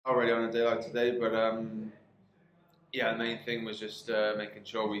not really on a day like today, but yeah, the main thing was just making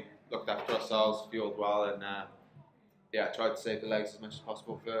sure we looked after ourselves, fueled well, and yeah, tried to save the legs as much as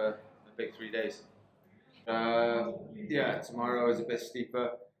possible for the big 3 days. Yeah, tomorrow is a bit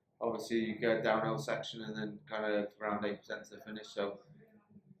steeper. Obviously, you get a downhill section and then kind of around 8% to the finish. So,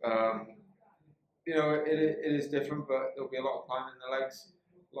 you know, it is different, but there'll be a lot of climbing in the legs,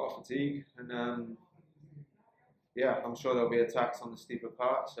 a lot of fatigue, and yeah, I'm sure there'll be attacks on the steeper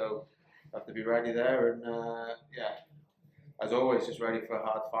part. So, have to be ready there, and yeah, as always, just ready for a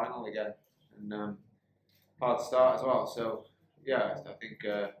hard final again, and hard start as well. So, yeah, I think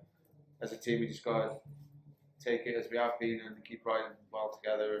as a team, we just got to take it as we have been and keep riding well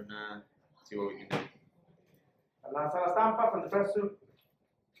together and see what we can do. La sala stampa from the press room.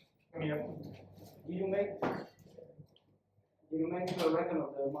 You make a reckon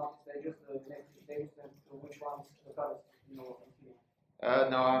of the multi stages, the next stages, and which ones the hardest, you know?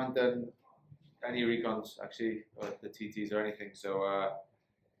 No, I haven't done any recons actually, or the TTs or anything. So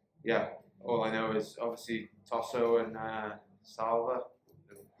yeah, all I know is obviously Tosso and Salva,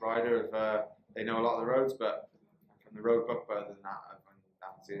 the rider. They know a lot of the roads, but from the road book, other than that, I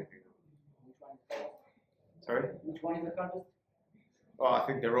haven't seen anything. Which one is the Sorry? Which one is the hardest? Well, I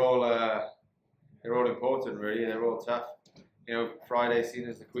think they're all important, really. They're all tough. You know, Friday's seen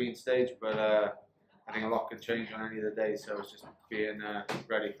as the Queen stage, but I think a lot can change on any of the days. So it's just being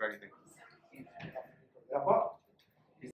ready for anything.